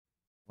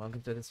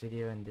Welcome to this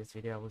video. In this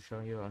video I will show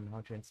you on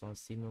how to install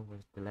cemu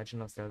with The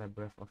Legend of Zelda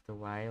Breath of the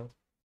Wild.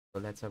 So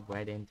let's hop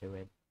right into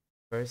it.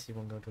 First you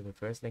will go to the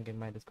first link in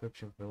my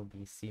description, will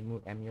be cemu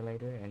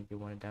emulator, and you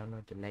want to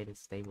download the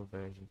latest stable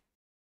version.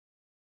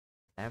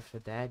 After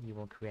that you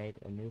will create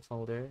a new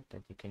folder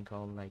that you can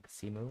call like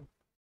cemu.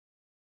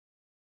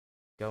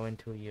 Go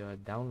into your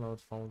download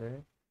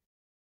folder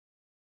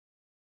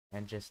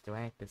and just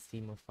drag the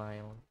cemu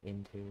file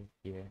into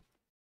here.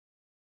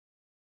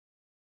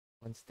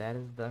 Once that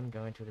is done,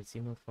 go into the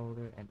cemu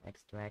folder and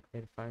extract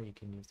that file. You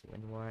can use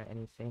WinRAR or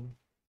anything,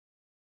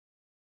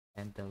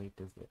 and delete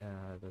the zip.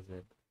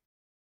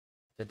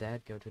 After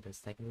that, go to the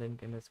second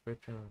link in the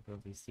description, it will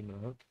be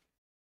cemu hook.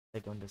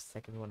 Click on the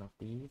second one of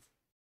these,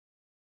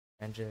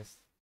 and just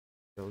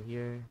go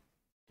here,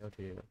 go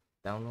to your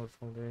download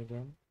folder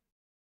again.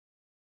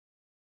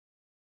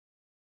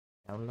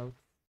 Download,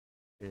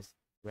 just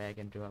drag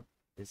and drop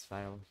this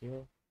file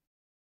here,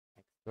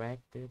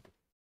 extract it.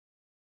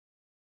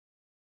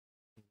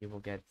 You will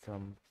get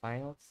some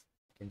files.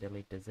 You can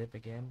delete the zip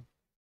again.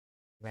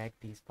 Drag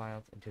these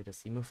files into the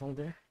cemu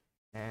folder,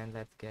 and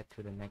let's get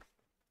to the next.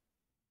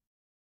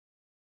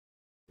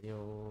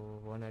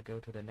 You'll wanna go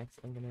to the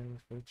next link in the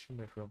description,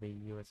 which will be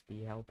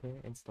USB helper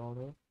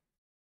installer.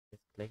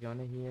 Just click on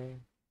it here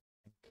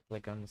and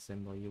click on the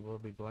symbol. You will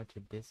be brought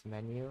to this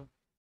menu.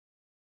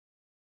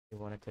 You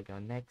wanna click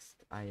on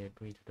next. I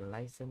agree to the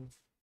license.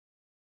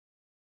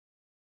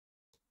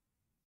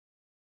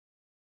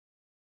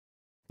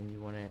 And you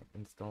want to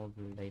install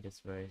the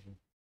latest version.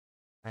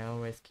 I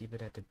always keep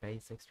it at the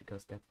basics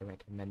because that's the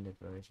recommended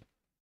version.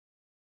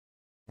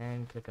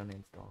 And click on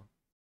install.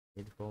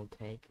 It will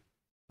take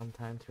some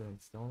time to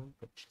install,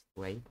 but just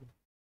wait.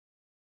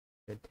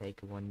 It could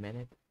take 1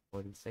 minute,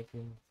 40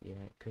 seconds.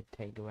 Yeah, it could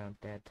take around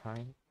that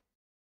time.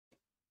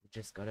 You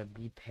just gotta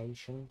be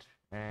patient,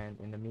 and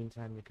in the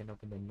meantime you can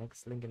open the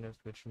next link in the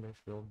description, which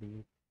will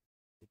be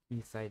the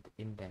key site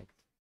index.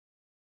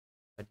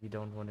 But you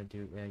don't want to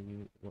do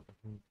you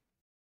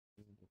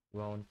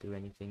won't do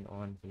anything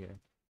on here,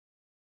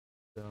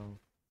 so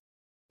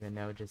we're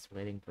now just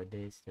waiting for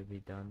this to be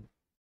done.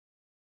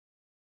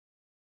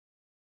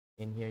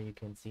 In here you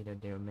can see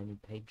that there are many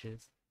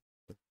pages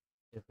with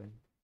different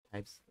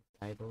types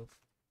of titles.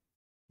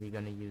 We're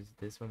gonna use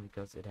this one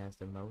because it has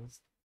the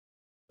most,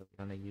 so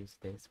we're gonna use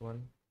this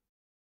one,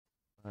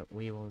 but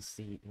we will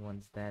see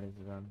once that is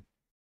done.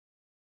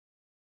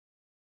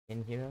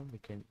 In here we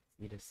can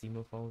see the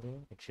cemu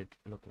folder. It should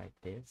look like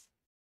this.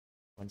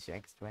 Once you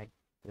extract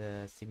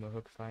the cemu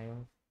hook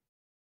file,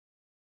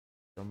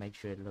 so make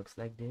sure it looks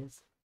like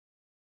this.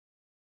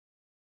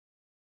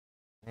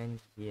 And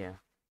yeah,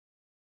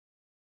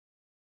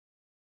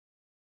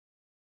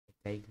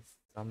 it takes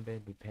some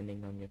bit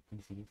depending on your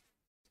PC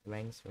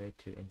strength for it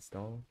to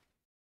install.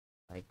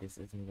 Like this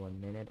isn't 1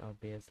 minute,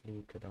 obviously.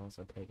 It could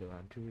also take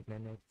around 2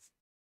 minutes.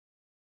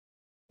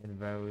 It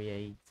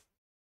varies,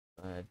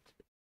 but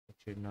it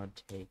should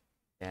not take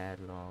that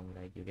long.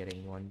 Like you're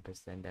getting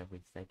 1%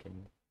 every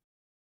second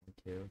or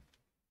two.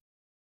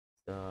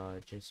 So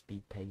just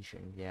be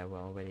patient. Yeah,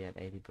 we're already at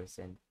 80%.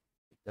 It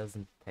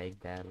doesn't take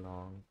that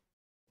long.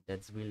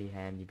 That's really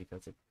handy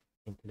because it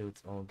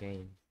includes all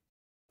games,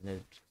 and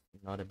it's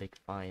not a big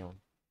file.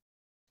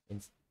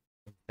 In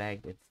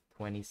fact, it's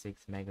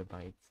 26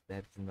 megabytes.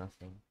 That's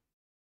nothing.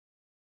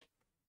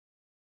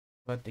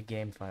 But the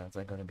game files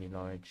are gonna be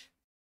large.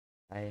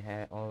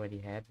 I already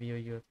had via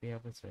USB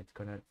helper, so it's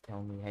gonna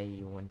tell me, hey,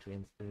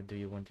 do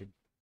you want to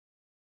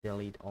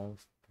delete all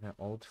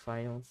old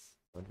files?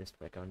 So just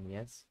click on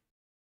yes,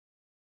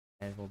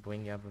 and it will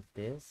bring you up with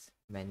this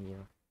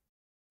menu,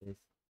 this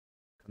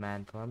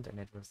command prompt, and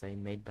it will say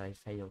made by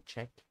fail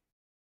check,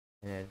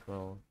 and it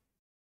will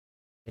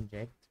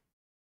inject,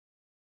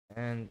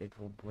 and it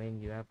will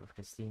bring you up with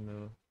the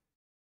cemu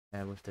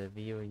with the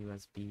VO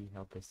USB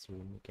helper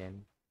soon. You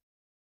can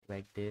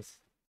drag this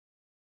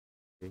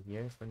to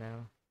here for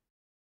now,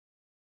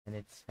 and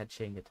it's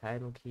fetching the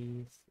title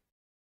keys,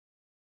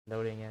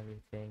 loading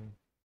everything,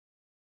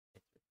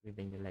 it's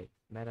retrieving the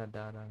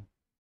metadata,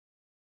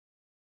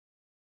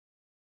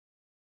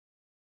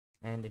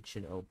 and it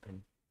should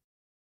open.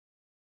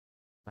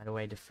 By the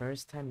way, the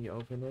first time you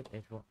open it,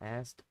 it will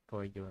ask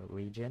for your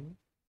region.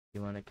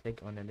 You want to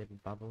click on a little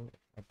bubble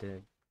at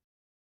the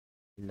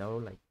below,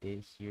 like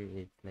this. Here,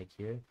 it's like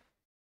here.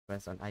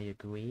 Press on I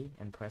agree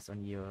and press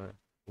on your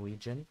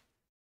region.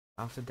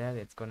 After that,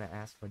 it's gonna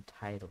ask for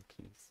title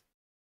keys.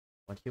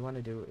 What you want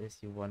to do is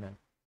you want to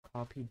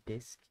copy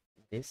this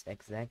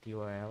exact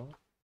URL,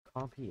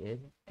 copy it,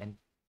 and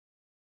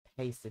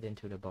paste it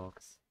into the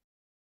box.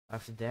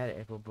 After that,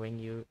 it will bring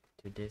you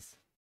to this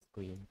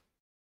screen.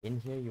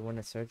 In here, you want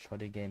to search for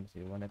the games.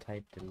 You want to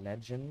type The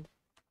Legend.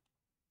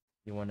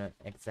 You want to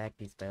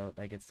exactly spell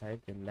like it's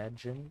typed, The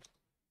Legend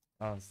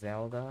of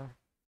Zelda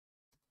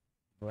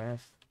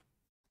Breath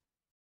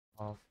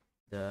of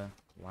the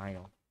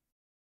Wild,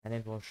 and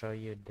it will show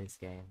you this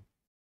game.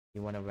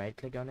 You want to right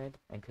click on it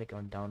and click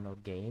on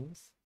download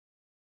games,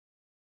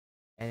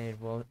 and it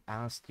will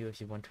ask you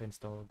if you want to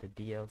install the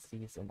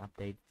DLCs and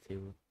update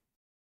to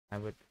I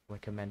would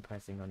recommend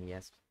pressing on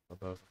yes for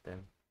both of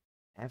them.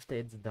 After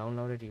it's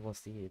downloaded, you will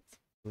see it's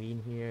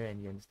green here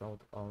and you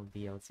installed all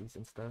DLCs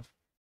and stuff.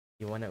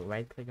 You want to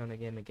right click on the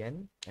game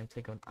again and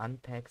click on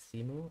unpack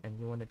cemu, and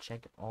you want to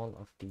check all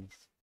of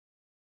these.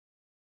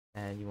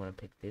 And you want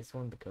to pick this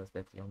one because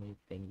that's the only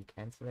thing you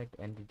can select,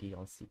 and the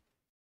DLC.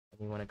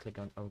 And you want to click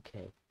on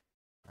OK.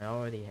 I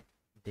already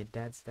did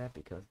that step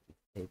because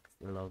it takes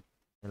a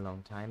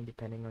long time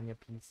depending on your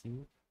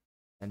PC.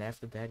 And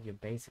after that, you're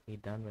basically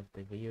done with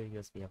the video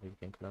USB. You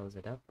can close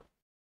it up.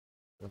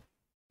 So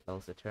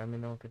close the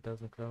terminal if it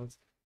doesn't close,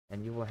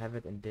 and you will have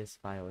it in this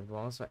file. It will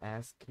also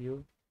ask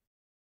you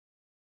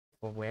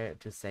for where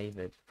to save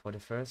it. For the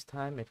first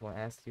time, it will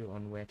ask you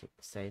on where to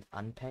save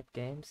unpacked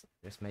games.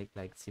 Just make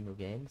like cemu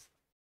games.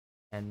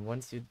 And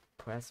once you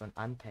press on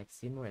unpack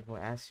cemu, it will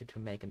ask you to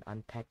make an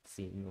unpacked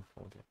cemu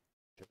folder.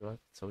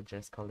 So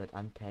just call it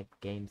unpacked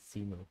game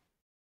cemu,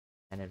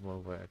 and it will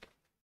work.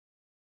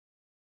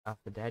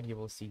 After that, you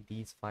will see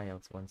these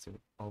files once you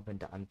open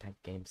the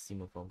unpacked game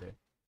cemu folder.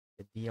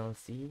 The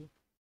DLC,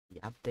 the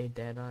update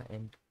data,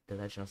 and the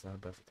Legend of Zelda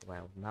Breath of the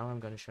Wild. Now I'm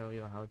going to show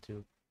you how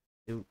to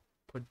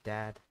put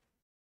that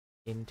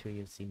into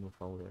your cemu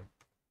folder.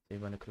 So you're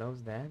going to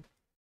close that,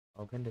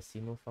 open the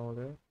cemu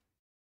folder,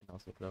 and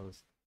also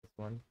close this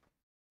one.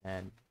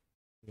 And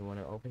you want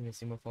to open your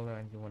cemu folder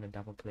and you want to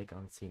double click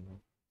on cemu.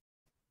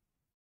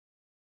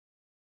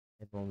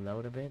 It will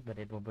load a bit, but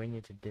it will bring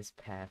you to this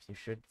path. You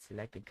should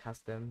select a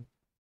custom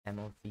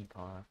MLC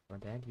path. For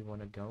that, you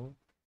want to go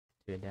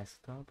to your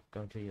desktop,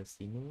 go to your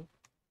cemu,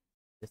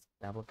 just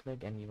double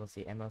click, and you will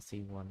see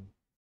MLC1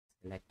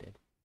 selected.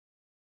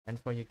 And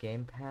for your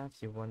game path,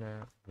 you want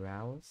to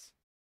browse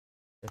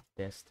the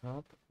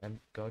desktop and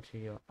go to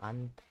your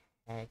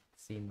unpacked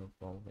cemu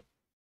folder.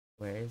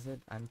 Where is it?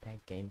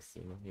 Unpacked game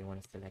cemu. You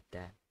want to select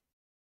that.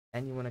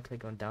 And you want to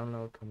click on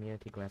download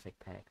community graphic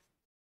packs.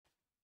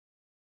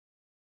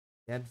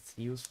 That's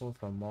useful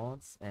for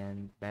mods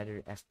and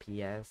better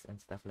FPS and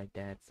stuff like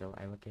that, so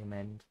I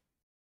recommend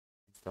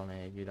installing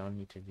it. You don't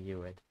need to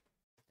view it.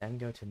 Then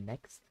go to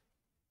next.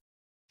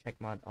 Check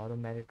mod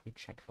automatically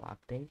check for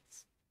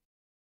updates.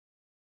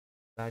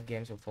 Start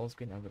games with full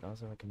screen. I would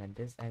also recommend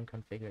this, and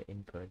configure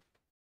input.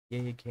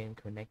 Here you can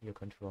connect your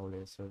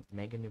controller. So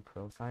make a new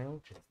profile,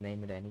 just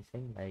name it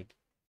anything like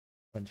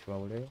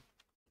controller.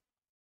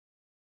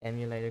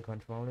 Emulator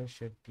controller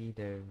should be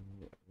the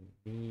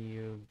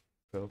VU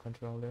Pro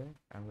controller,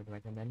 I would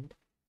recommend.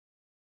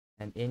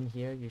 And in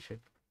here you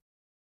should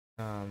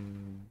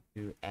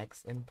do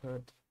X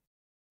input,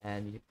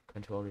 and your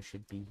controller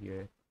should be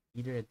here.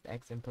 Either it's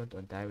X input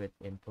or direct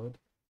input,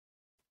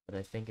 but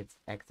I think it's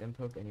X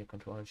input, and your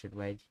controller should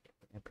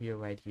appear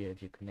right here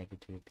if you connect it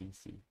to your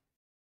PC.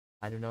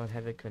 I do not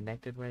have it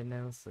connected right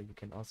now, so you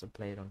can also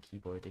play it on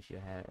keyboard if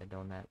you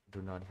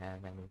do not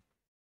have any.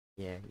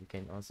 Yeah, you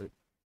can also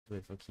do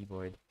it for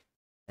keyboard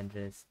and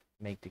just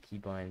make the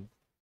keyboard.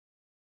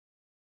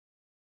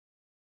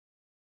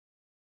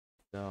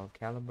 So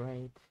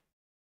calibrate,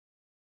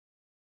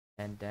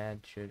 and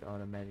that should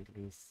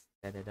automatically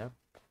set it up.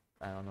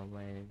 I don't know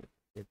why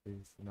it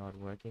is not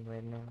working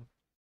right now,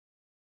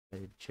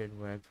 but it should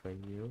work for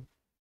you.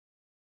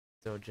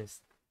 So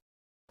just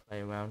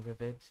play around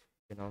with it.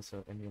 You can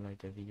also emulate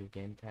the video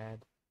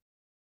gamepad.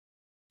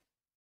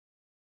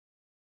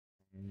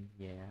 And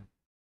yeah,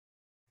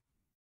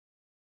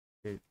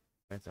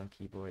 it's on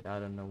keyboard. I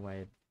don't know why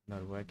it's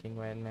not working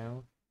right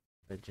now,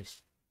 but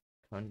just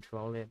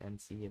control it and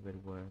see if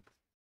it works.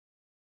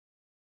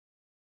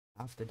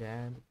 After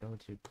that, go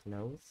to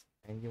close,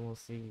 and you will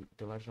see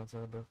the Legend of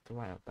Zelda Breath of the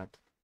Wild. But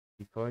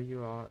before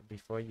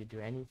you do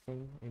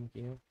anything in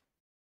here,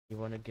 you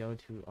want to go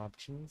to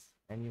options,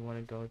 and you want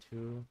to go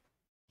to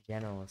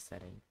general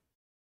settings.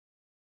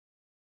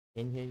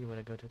 In here, you want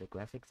to go to the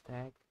graphics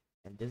tag,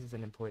 and this is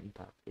an important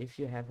part. If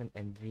you have an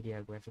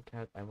NVIDIA graphic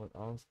card, I would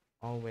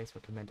always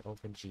recommend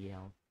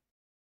OpenGL.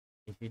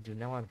 If you do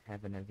not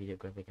have an NVIDIA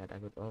graphic card,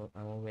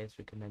 I always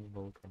recommend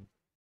Vulkan.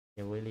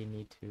 You really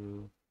need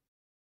to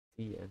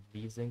see if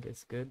VSync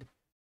is good.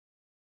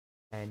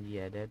 And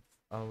yeah, that's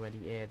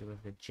already aired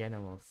with the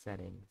general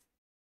settings.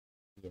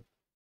 Yep.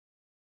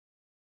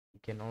 You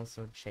can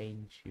also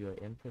change your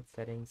input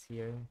settings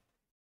here.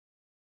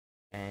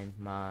 And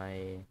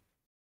my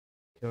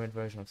current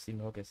version of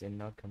cemu is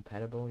not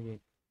compatible.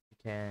 You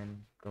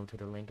can go to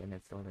the link and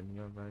install the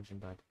newer version,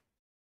 but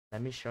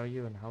let me show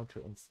you on how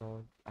to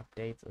install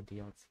updates or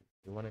DLC.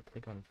 You want to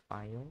click on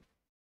File,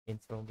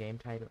 Install Game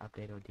Title,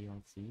 Update or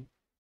DLC.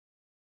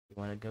 You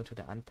want to go to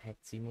the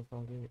unpacked cemu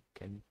folder. You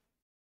can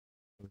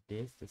do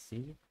this to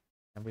see,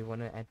 and we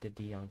want to add the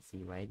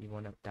DLC, right? You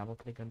want to double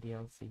click on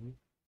DLC,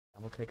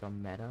 double click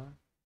on Meta,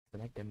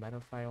 select the Meta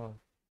file,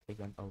 click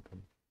on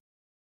Open.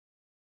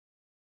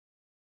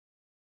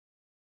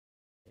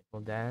 It will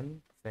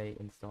then say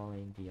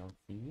installing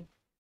DLC,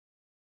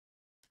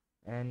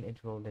 and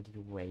it will let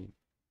you wait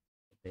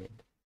a bit.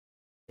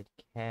 It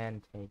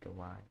can take a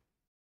while,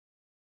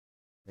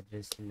 but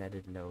just let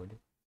it load.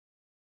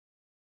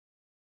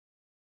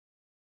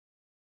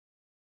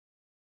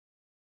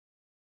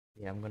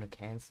 Yeah, I'm gonna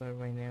cancel it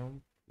right now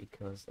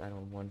because I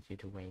don't want you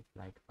to wait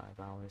like 5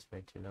 hours for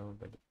it to load,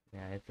 but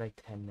yeah, it's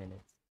like 10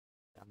 minutes.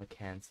 I'm gonna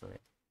cancel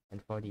it.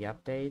 And for the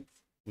updates,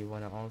 you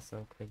wanna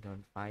also click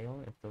on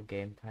File, and so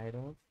Game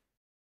Titles.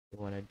 You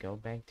wanna go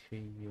back to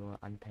your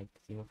unpacked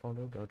cemu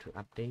folder, go to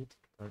Update,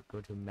 or go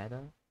to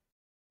Meta,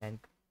 and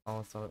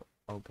also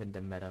open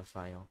the Meta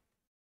file.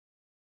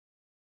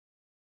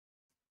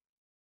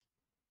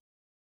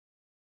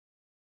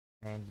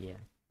 And yeah,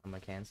 I'm gonna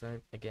cancel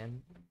it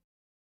again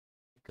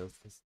because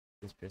this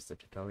is just a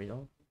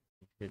tutorial.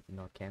 You should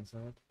not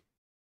cancel it.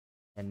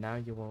 And now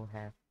you will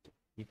have,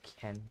 you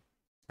can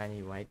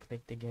tiny right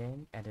click the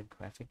game, edit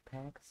graphic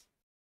packs,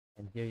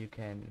 and here you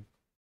can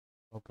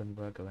open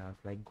workarounds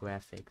like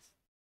graphics.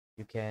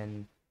 You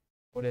can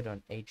put it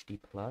on HD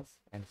plus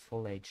and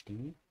full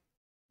HD.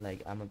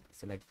 Like I'm gonna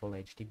select full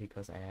HD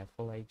because I have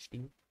full HD.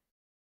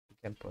 You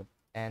can put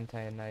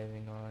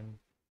anti-aliasing on,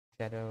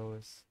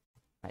 shadows,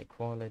 high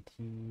quality.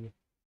 You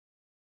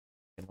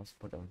can also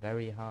put on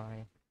very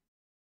high.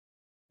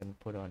 You can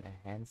put on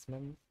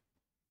enhancements.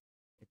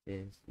 It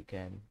is, you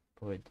can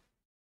put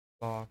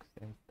box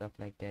and stuff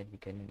like that. You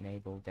can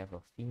enable depth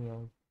of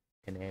field,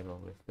 you can enable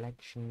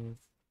reflections,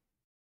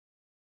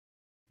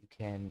 you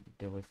can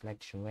the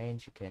reflection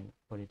range, you can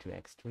put it to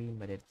extreme,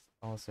 but it's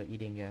also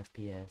eating your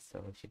FPS,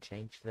 so if you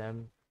change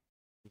them,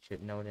 you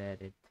should know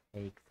that it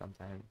takes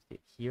sometimes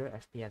here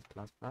FPS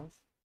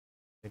plus,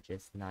 which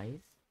is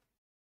nice.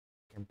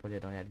 You can put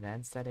it on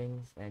advanced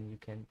settings and you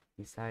can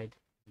decide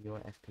your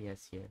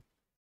FPS here.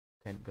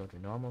 You can go to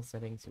normal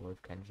settings, you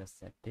can just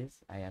set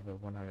this. I have a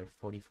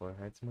 144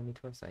 Hz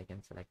monitor, so I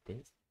can select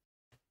this.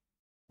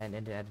 And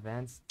in the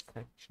advanced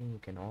section, you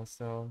can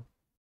also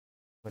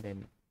put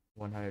in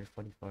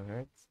 144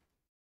 Hz.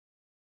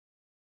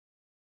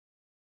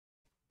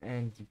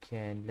 And you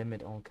can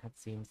limit all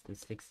cutscenes to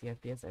 60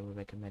 FPS. I would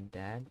recommend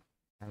that.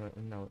 I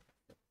don't know.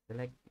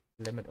 Select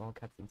limit all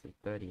cutscenes to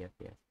 30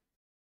 FPS.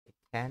 It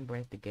can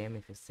break the game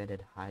if you set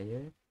it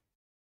higher.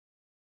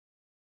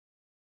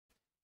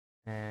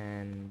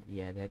 And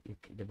yeah, that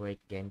the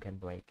game can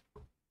break.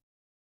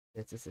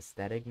 This is a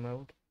static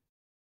mode.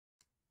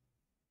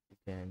 You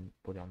can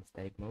put on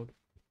static mode.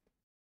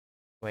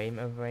 Frame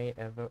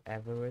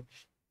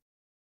average.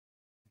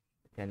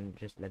 You can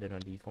just let it on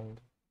default.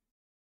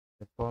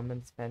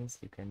 Performance fence,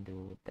 you can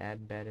do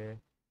that better.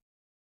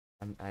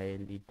 I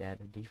leave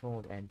that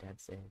default and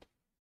that's it.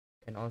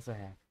 You can also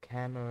have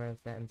camera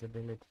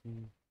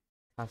sensibility,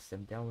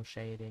 custom demo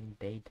shading,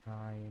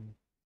 daytime.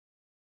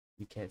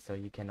 You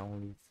can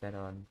only set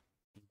on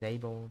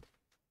disabled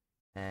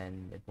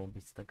and it won't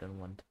be stuck on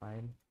one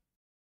time.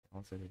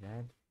 Also do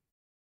that.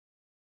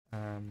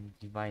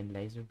 Divine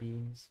laser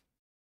beams,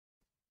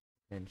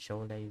 then show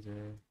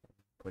laser,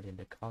 put in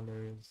the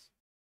colors,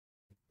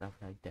 stuff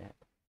like that.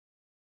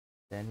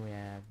 Then we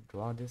have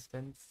draw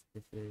distance.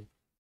 This is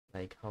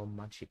like how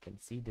much you can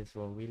see. This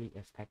will really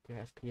affect your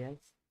FPS.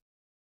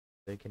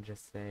 So you can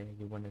just say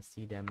you want to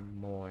see them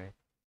more.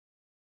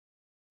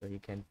 So you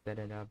can set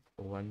it up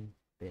one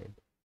bit.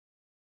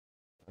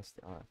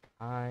 Start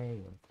high,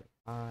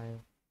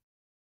 high,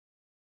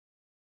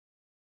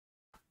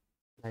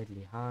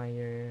 slightly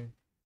higher.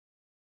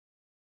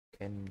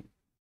 Can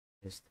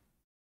just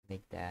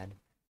make that.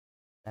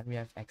 Then we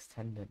have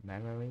extended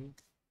memory.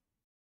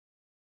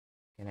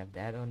 Can have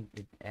that on.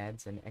 It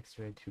adds an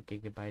extra 2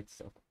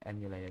 GB of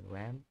emulated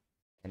RAM.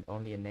 And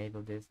only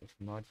enable this if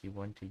not you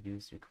want to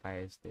use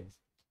requires this.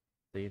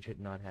 So you should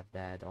not have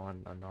that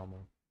on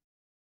normal.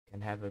 You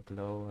can have a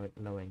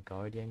glowing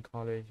guardian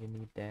color if you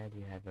need that.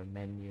 You have a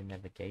menu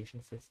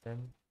navigation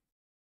system,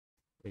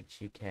 which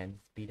you can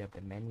speed up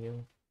the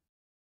menu.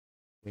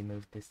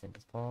 Remove distant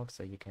fog,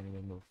 so you can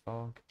remove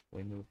fog.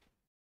 Remove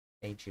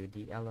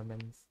HUD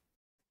elements.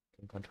 You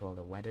can control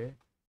the weather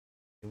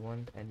if you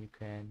want, and you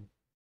can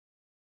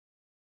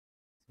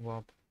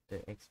swap the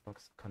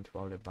Xbox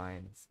controller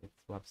buttons. It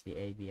swaps the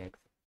A, B, X,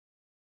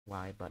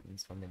 Y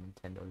buttons from the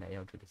Nintendo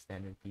layout to the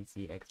standard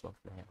PC Xbox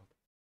layout.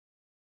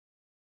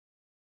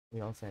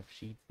 We also have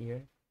sheets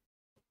here.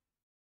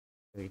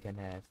 So you can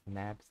have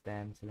map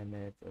stamps,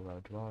 limits, allow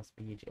draw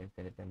speed,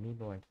 infinite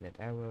amiibo, infinite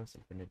arrows,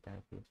 infinite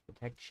damage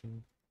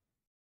protection,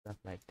 stuff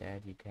like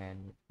that. You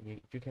can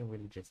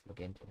really just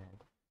look into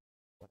that.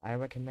 What I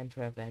recommend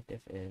to have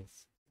active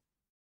is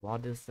draw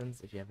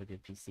distance if you have a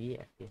good PC.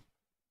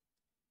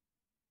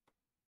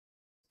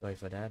 Sorry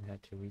for that, I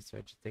had to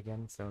research it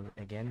again. So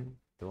again,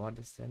 draw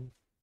distance.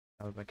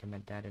 I would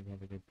recommend that if you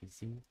have a good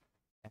PC.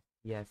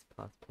 FPS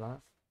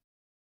plus.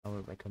 I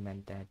would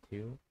recommend that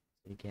too.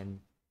 So you can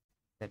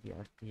set your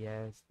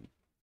FPS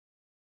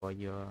for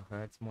your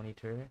Hertz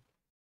monitor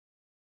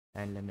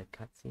and limit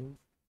cutscenes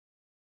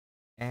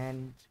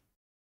and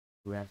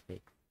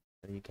graphics.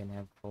 So you can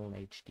have full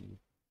HD.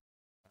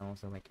 I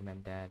also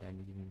recommend that and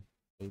even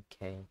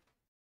 8K.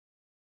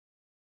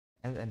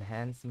 And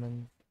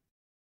enhancements.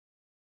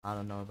 I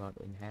don't know about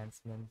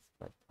enhancements,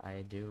 but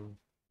I do.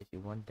 If you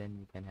want them,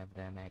 you can have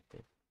them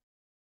active.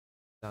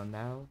 So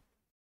now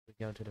we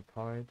go to the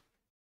part.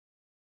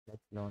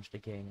 Let's launch the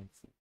game and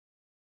see.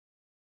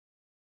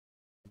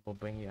 It will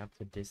bring you up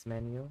to this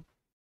menu.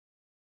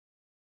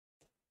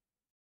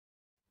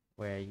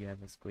 where you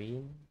have a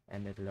screen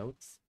and it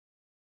loads.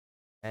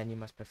 And you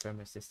must perform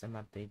a system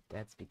update.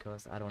 That's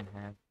because I don't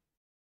have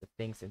the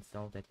things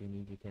installed that you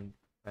need. You can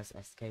press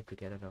escape to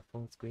get it a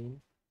full screen.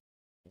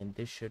 And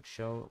this should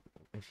show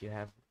if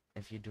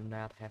you do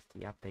not have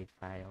the update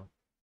file.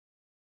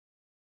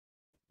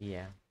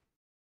 Yeah.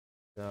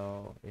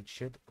 So it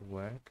should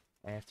work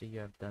after you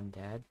have done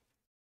that.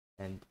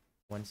 And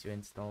once you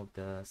install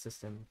the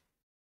system,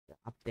 the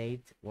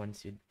update,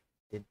 once you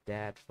did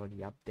that for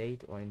the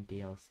update or in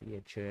DLC,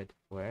 it should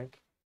work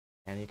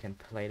and you can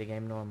play the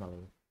game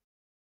normally.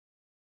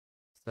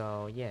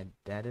 So yeah,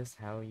 that is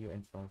how you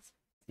install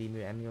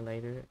cemu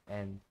emulator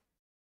and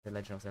The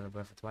Legend of Zelda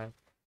Breath of the Wild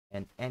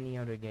and any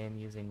other game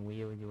using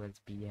Wii or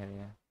USB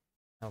area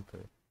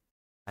helper.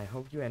 I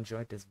hope you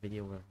enjoyed this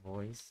video with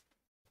voice.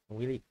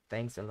 Really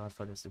thanks a lot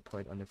for the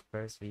support on the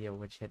first video,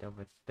 which hit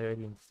over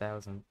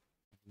 13,000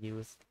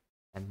 views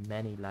and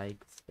many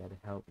likes that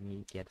helped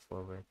me get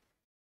forward.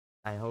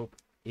 I hope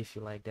if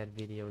you like that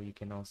video you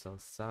can also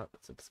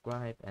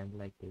subscribe and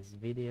like this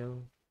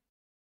video.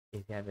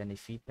 If you have any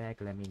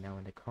feedback, let me know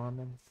in the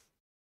comments.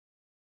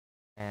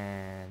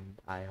 And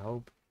I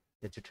hope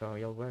the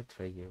tutorial worked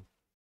for you.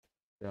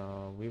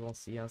 So we will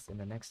see us in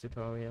the next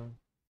tutorial,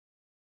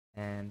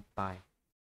 and bye.